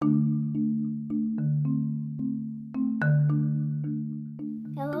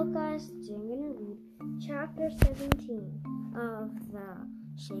chapter 17 of the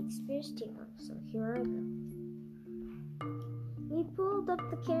Shakespeare tale. So here I go. We pulled up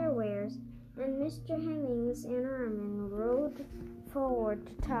the carewares, and Mr. Hemmings and Armin rode forward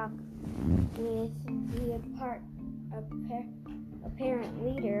to talk with the apparent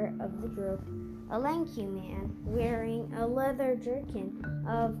leader of the group, a lanky man wearing a leather jerkin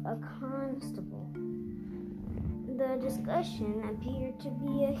of a constable. The discussion appeared to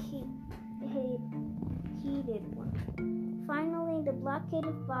be a heated one. Finally, the blockade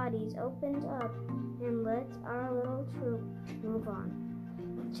of bodies opened up and let our little troop move on.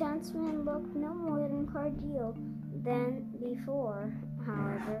 The chancemen looked no more than cordial than before,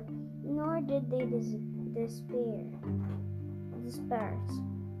 however, nor did they disperse.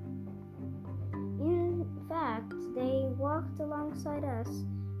 In fact, they walked alongside us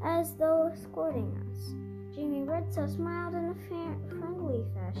as though escorting us. Jamie Redsaw smiled in a friendly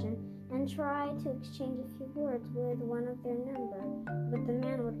fashion and tried to exchange a few words with one of their number, but the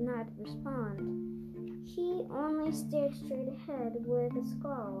man would not respond. He only stared straight ahead with a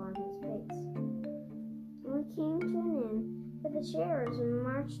scowl on his face. We came to an inn, but the chairs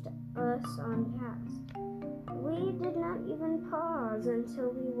marched us on past. We did not even pause until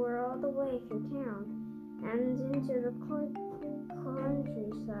we were all the way through town and into the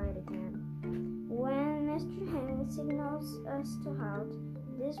countryside again. When Mr. Hemmings signals us to halt,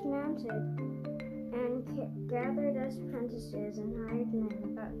 dismounted and gathered us apprentices and hired men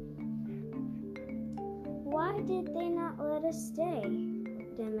about. Why did they not let us stay?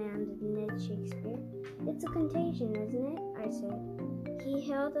 Demanded Ned Shakespeare. It's a contagion, isn't it? I said. He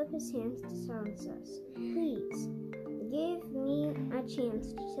held up his hands to silence us. Please, give me a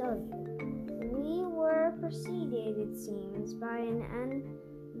chance to tell you. We were preceded, it seems, by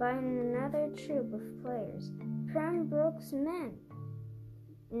another troop of players. Pembroke's men,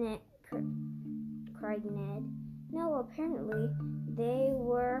 cried Ned. No, apparently they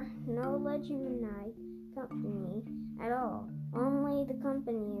were no legitimate company at all, only the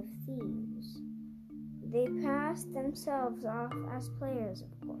company of thieves. They passed themselves off as players, of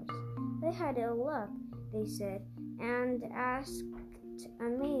course. They had ill luck, they said, and asked a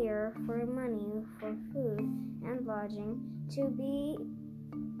mayor for money for food and lodging to be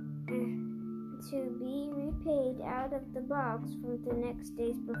repaid out of the box from the next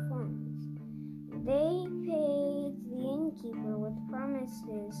day's performance. They paid the innkeeper with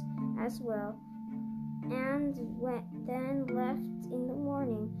promises as well, and then left in the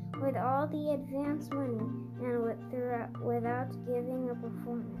morning with all the advance money and without giving a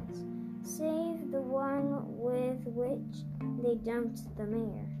performance, save the one with which they dumped the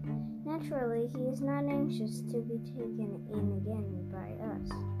mayor. Naturally, he is not anxious to be taken in again by us.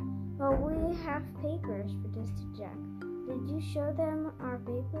 But we have papers, protested Jack. Did you show them our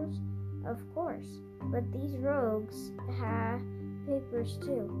papers? Of course, but these rogues have papers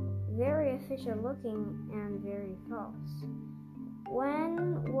too, very official looking and very false.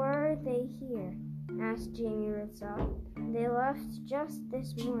 When were they here? Asked Jamie Redsaw. They left just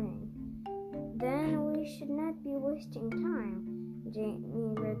this morning. Then we should not be wasting time,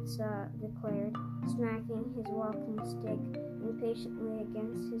 Jamie Redsaw declared, smacking his walking stick impatiently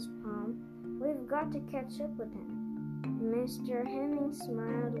against his palm. We've got to catch up with him. Mr. Hemmings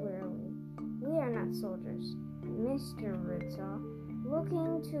smiled wearily. We are not soldiers, Mr. Redsaw,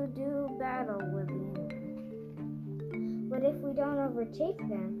 looking to do battle with the enemy. But if we don't overtake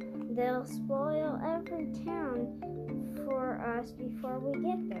them, they'll spoil every town for us before we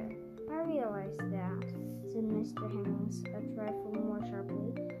get there. I realize that, said Mr. Hemmings a trifle more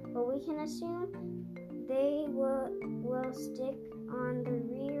sharply, but we can assume they will stick on the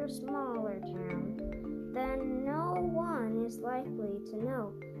rear smaller town. Then no one is likely to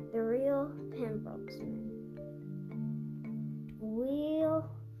know the real Pembroke's men. We'll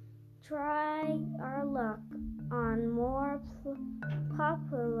try our luck on more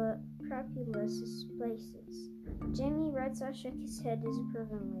populous places. Jamie Redsaw shook his head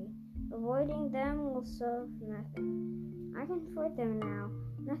disapprovingly. Avoiding them will solve nothing. I can afford them now.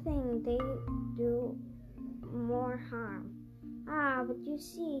 Nothing they do more harm. Ah, but you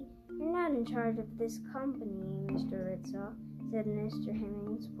see, you're not in charge of this company, Mr. Redsaw, said Mr.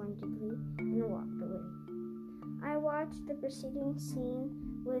 Hemmings pointedly, and walked away. I watched the preceding scene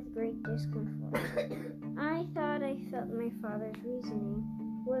with great discomfort. I thought I felt my father's reasoning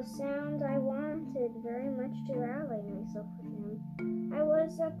was sound. I wanted very much to ally myself with him. I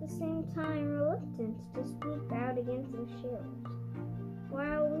was at the same time reluctant to speak out against the sheriffs.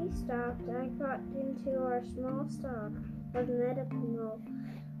 While we stopped, I got into our small stock of medicinal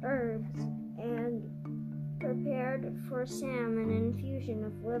herbs and prepared for Sam an infusion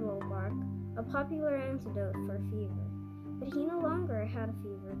of willow bark, a popular antidote for fever. But he no longer had a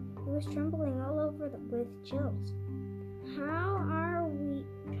fever. He was trembling all over with chills. How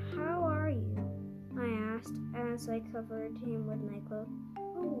are you? I asked as I covered him with my cloak.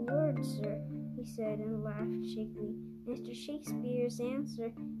 Oh, Lord, sir, he said and laughed shakily. Mr. Shakespeare's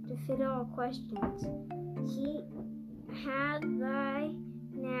answer to fit all questions. He had by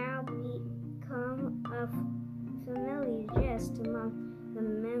now become a familiar jest among the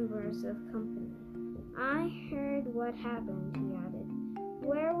members of company. I heard what happened, he added.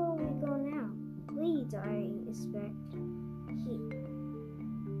 Where will we go now? Leeds, I expect.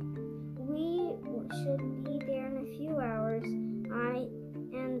 We should be there in a few hours,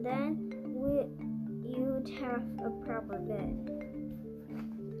 and then you'd have a proper bed.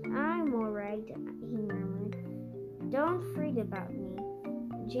 I'm all right, he murmured. Don't fret about me.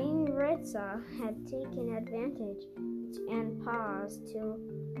 Jamie Redsaw had taken advantage and paused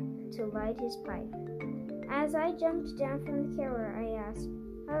to light his pipe. As I jumped down from the carrier,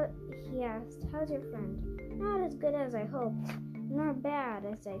 he asked, how's your friend? Not as good as I hoped, nor bad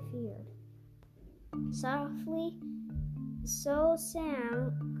as I feared. Softly, so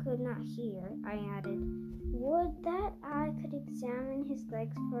Sam could not hear, I added, would that I could examine his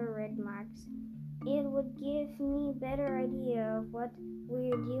legs for red marks. It would give me a better idea of what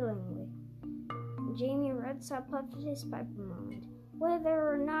we're dealing with. Jamie Redsaw puffed his pipe a moment.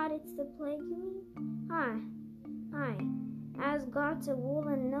 Whether or not it's the plague, you mean? Aye. As got a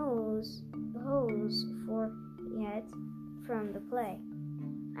woolen hose for yet from the plague.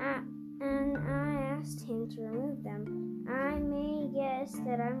 And I asked him to remove them. I may guess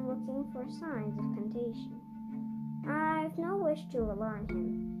that I'm looking for signs of contagion. I've no wish to alarm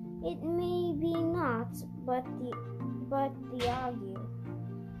him. It may be not, but the ague.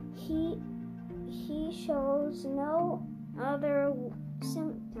 He shows no other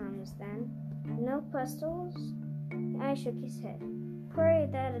symptoms then? No pustules? I shook his head. Pray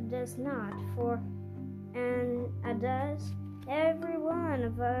that it does not, for an it does, every one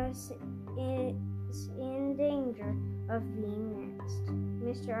of us is in danger of being next.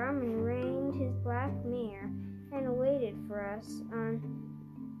 Mr. Armand reined his black mare and waited for us on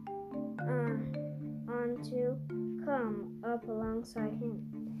to come up alongside him.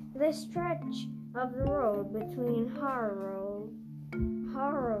 The stretch of the road between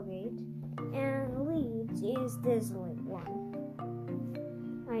Harrogate and Leeds is desolate one,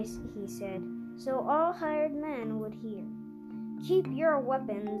 he said, so all hired men would hear. Keep your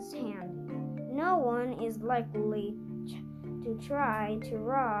weapons handy. No one is likely to try to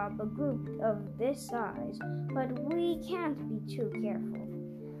rob a group of this size, but we can't be too careful.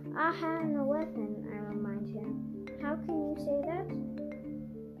 I have no weapon, I remind him. How can you say that?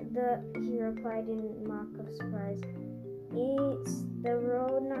 He replied in mock of surprise. It's the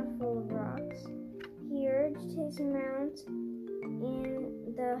road not full of rocks. He urged his mount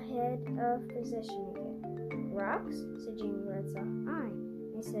in the head of procession again. Rocks? Said Jamie Redsaw. Aye,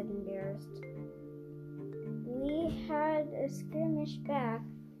 I said, embarrassed. We had a skirmish back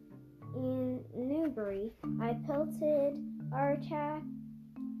in Newbury. I pelted our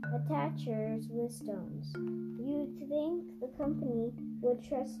attachers with stones. You'd think the company would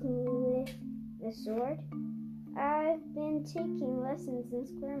trust me with a sword? I've been taking lessons in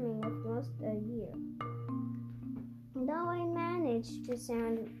squirming with most a year. Though I managed to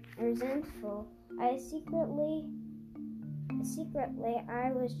sound resentful, secretly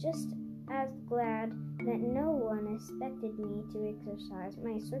I was just as glad that no one expected me to exercise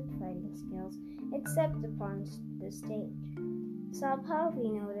my sword fighting skills except upon the stage. Saul Palvey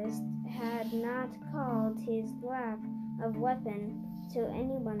noticed had not called his lack of weapon to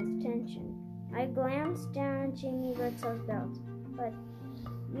anyone's attention. I glanced down at Jamie Redsaw's belt. But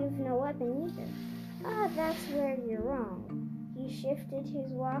you've no weapon either. That's where you're wrong. He shifted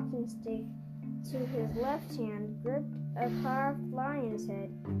his walking stick to his left hand, gripped a carved lion's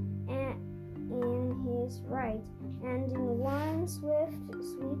head in his right, and in one swift,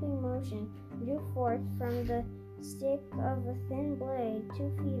 sweeping motion drew forth from the stick of a thin blade 2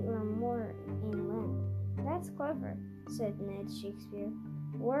 feet or more in length. That's clever, said Ned Shakespeare.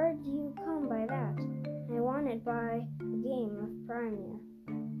 Where do you come by that? I won it by a game of Primia.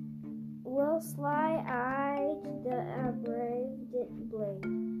 Will sly-eyed the braved blade.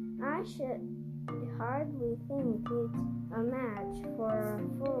 I should hardly think it a match for a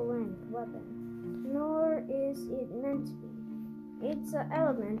full-length weapon, nor is it meant to be. It's an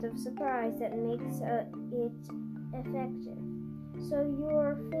element of surprise that makes it effective. So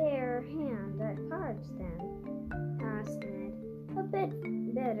you're fair hand at cards, then? Asked Ned. A bit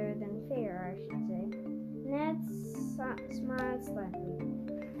better than fair, I should say. Ned's smiled slightly.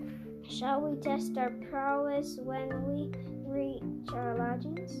 Shall we test our prowess when we reach our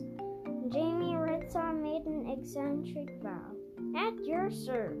lodgings? Jamie Redsaw made an eccentric bow. At your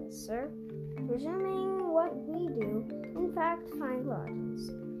service, sir. Presuming what we do, in fact, find lodgings.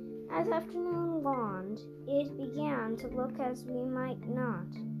 As afternoon waned, it began to look as we might not.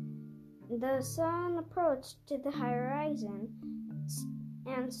 The sun approached to the horizon,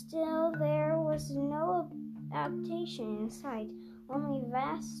 and still there was no habitation in sight, only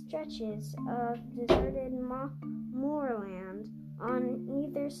vast stretches of deserted moorland on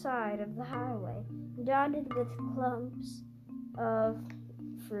either side of the highway, dotted with clumps of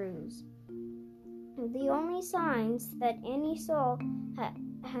furze. The only signs that any soul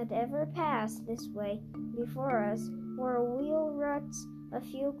had ever passed this way before us were wheel ruts, a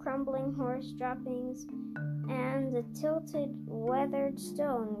few crumbling horse droppings, and a tilted, weathered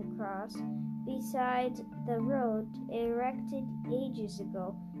stone cross beside the road, erected ages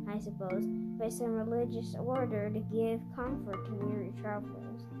ago, I suppose, by some religious order to give comfort to weary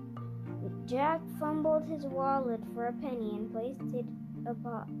travelers. Jack fumbled his wallet for a penny and placed it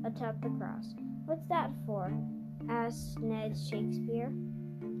atop the cross. "What's that for?" asked Ned Shakespeare.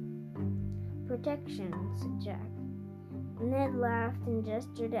 "Protection," said Jack. Ned laughed and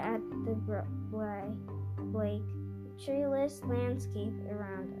gestured at the bleak, treeless landscape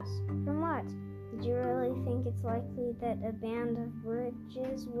around us. "From what? Do you really think it's likely that a band of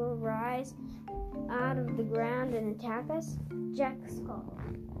bridges will rise out of the ground and attack us?" Jack scowled.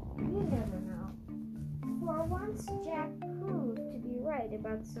 "You never know." For once, Jack proved to be right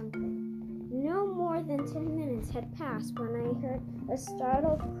about something. No more than 10 minutes had passed when I heard a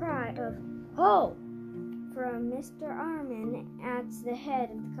startled cry of "Ho!" from Mr. Armin at the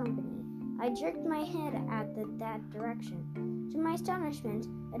head of the company. I jerked my head at that direction. To my astonishment,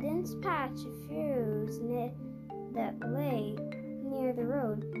 a dense patch of furze that lay near the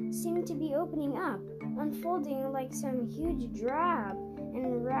road seemed to be opening up, unfolding like some huge drab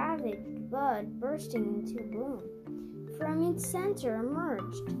and ravaged bud bursting into bloom. From its center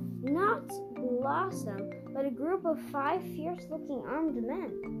emerged, not Blossom, but a group of 5 fierce-looking armed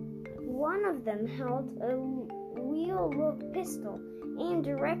men. One of them held a wheel-look pistol aimed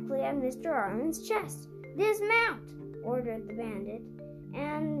directly at Mr. Armin's chest. "Dismount!" ordered the bandit,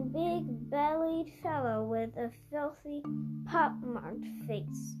 and big-bellied fellow with a filthy, pock-marked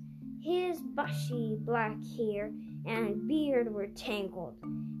face. His bushy black hair and beard were tangled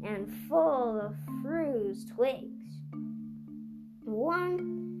and full of furze twigs.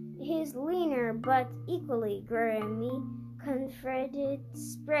 His leaner but equally grimy confederate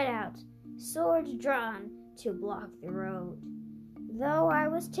spread out, sword drawn, to block the road. Though I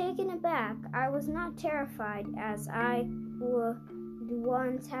was taken aback, I was not terrified as I would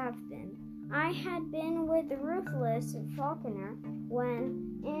once have been. I had been with the ruthless Falconer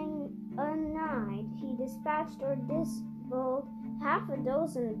when, in a night, he dispatched or disbowled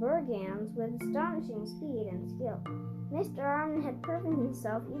 6 brigands with astonishing speed and skill. Mr. Armin had proven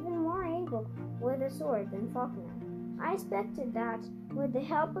himself even more able with a sword than Falconer. I expected that, with the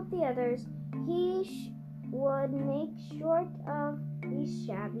help of the others, he would make short of these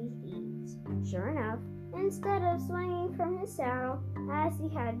shabby thieves. Sure enough, instead of swinging from his saddle as he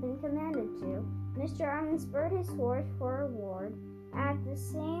had been commanded to, Mr. Armin spurred his horse forward, at the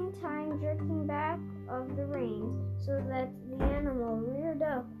same time jerking back of the reins so that the animal reared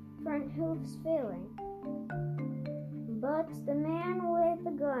up, front hoofs failing. But the man with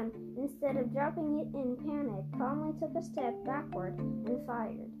the gun, instead of dropping it in panic, calmly took a step backward and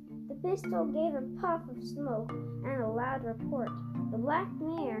fired. The pistol gave a puff of smoke and a loud report. The black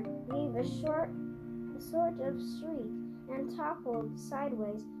mare gave a sort of shriek and toppled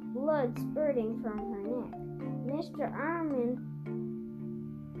sideways, blood spurting from her neck. Mr. Armin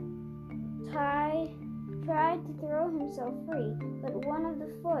tried to throw himself free, but one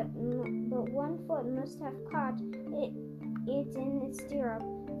foot must have caught it in its stirrup,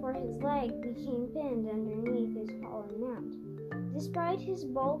 for his leg became pinned underneath his fallen mount. Despite his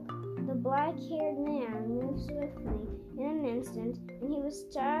bulk, the black-haired man moved swiftly. In an instant, and he was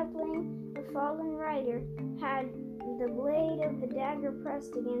startling the fallen rider, had the blade of the dagger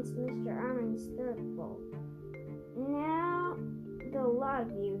pressed against Mr. Armin's throat bolt. "Now, the lot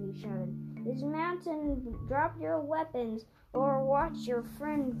of you," he shouted, "dismount and drop your weapons, or watch your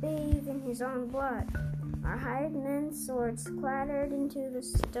friend bathe in his own blood." Our hired men's swords clattered into the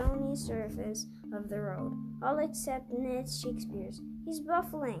stony surface of the road, all except Ned Shakespeare's. "He's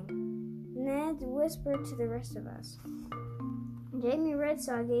buffling," Ned whispered to the rest of us. Jamie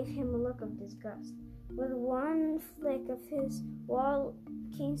Redsaw gave him a look of disgust. With one flick of his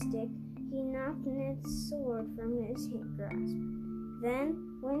walking stick, he knocked Ned's sword from his grasp.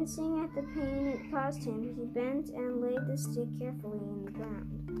 Then, wincing at the pain it caused him, he bent and laid the stick carefully in the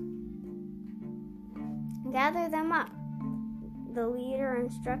ground. "Gather them up," the leader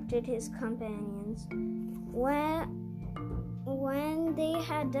instructed his companions. When they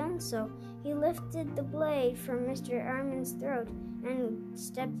had done so, he lifted the blade from Mr. Armin's throat and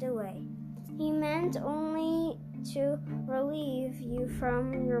stepped away. "He meant only to relieve you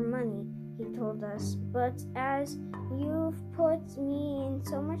from your money," he told us, "but as you've put me in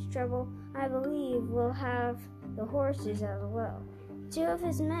so much trouble, I believe we'll have the horses as well." 2 of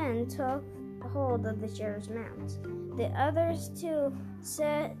his men took hold of the sheriff's mount. The others 2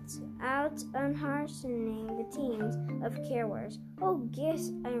 set out unharshening the teams of carewares. "Oh,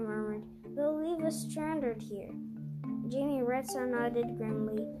 guess," I murmured, "they'll leave us stranded here." Jamie Retsaw nodded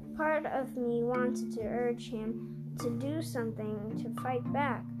grimly. Part of me wanted to urge him to do something to fight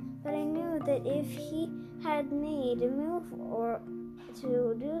back, but I knew that if he had made a move or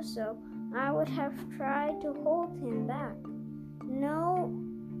to do so, I would have tried to hold him back. No,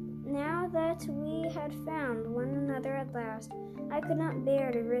 now that we had found one another at last, I could not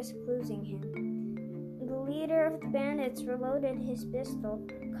bear to risk losing him. The leader of the bandits reloaded his pistol,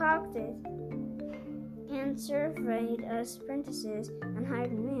 cocked it, and surveyed us apprentices and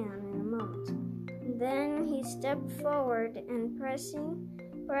hired man in a moment. Then he stepped forward and pressed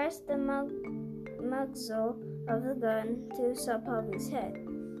the muzzle of the gun to Salpavi's head.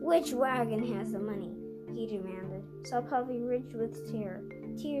 "Which wagon has the money?" he demanded. Salpavi writhed with terror.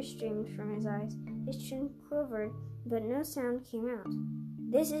 Tears streamed from his eyes. His chin quivered, but no sound came out.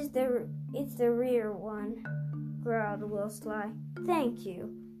 It's the rear one," growled Will Sly. "Thank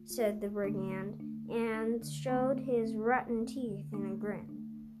you," said the brigand, and showed his rotten teeth in a grin.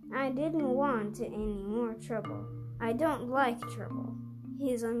 "I didn't want any more trouble. I don't like trouble."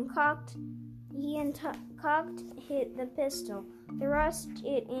 He uncocked the pistol, thrust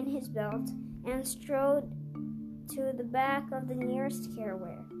it in his belt, and strode to the back of the nearest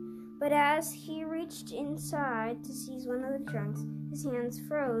careware. But as he reached inside to seize one of the trunks, his hands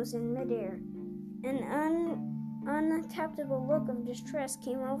froze in midair. An unaccountable look of distress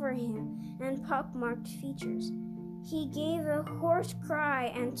came over him and pockmarked features. He gave a hoarse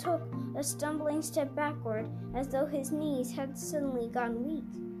cry and took a stumbling step backward, as though his knees had suddenly gone weak.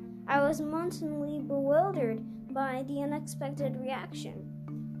 I was momentarily bewildered by the unexpected reaction.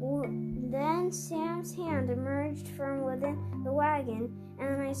 Then Sam's hand emerged from within the wagon,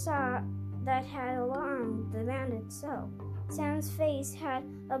 and I saw that had alarmed the bandit so. Sam's face had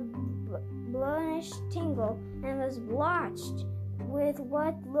a bluish tingle and was blotched with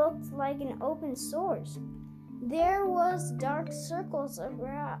what looked like an open sores. There was dark circles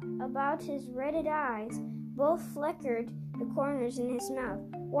about his reddened eyes. Both fleckered the corners in his mouth.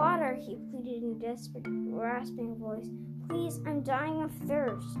 "Water," he pleaded in a desperate, rasping voice. "Please, I'm dying of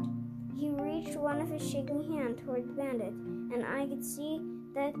thirst." He reached one of his shaking hand toward the bandit, and I could see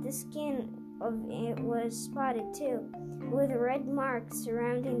that the skin of it was spotted too, with red marks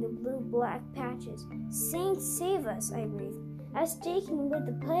surrounding the blue-black patches. "Saints save us," I breathed. "I was taken with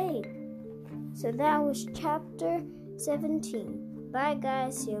the plague." So that was chapter 17. Bye,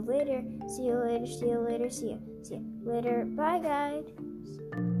 guys. See you later. See you later. See you later. See you later. Bye, guys.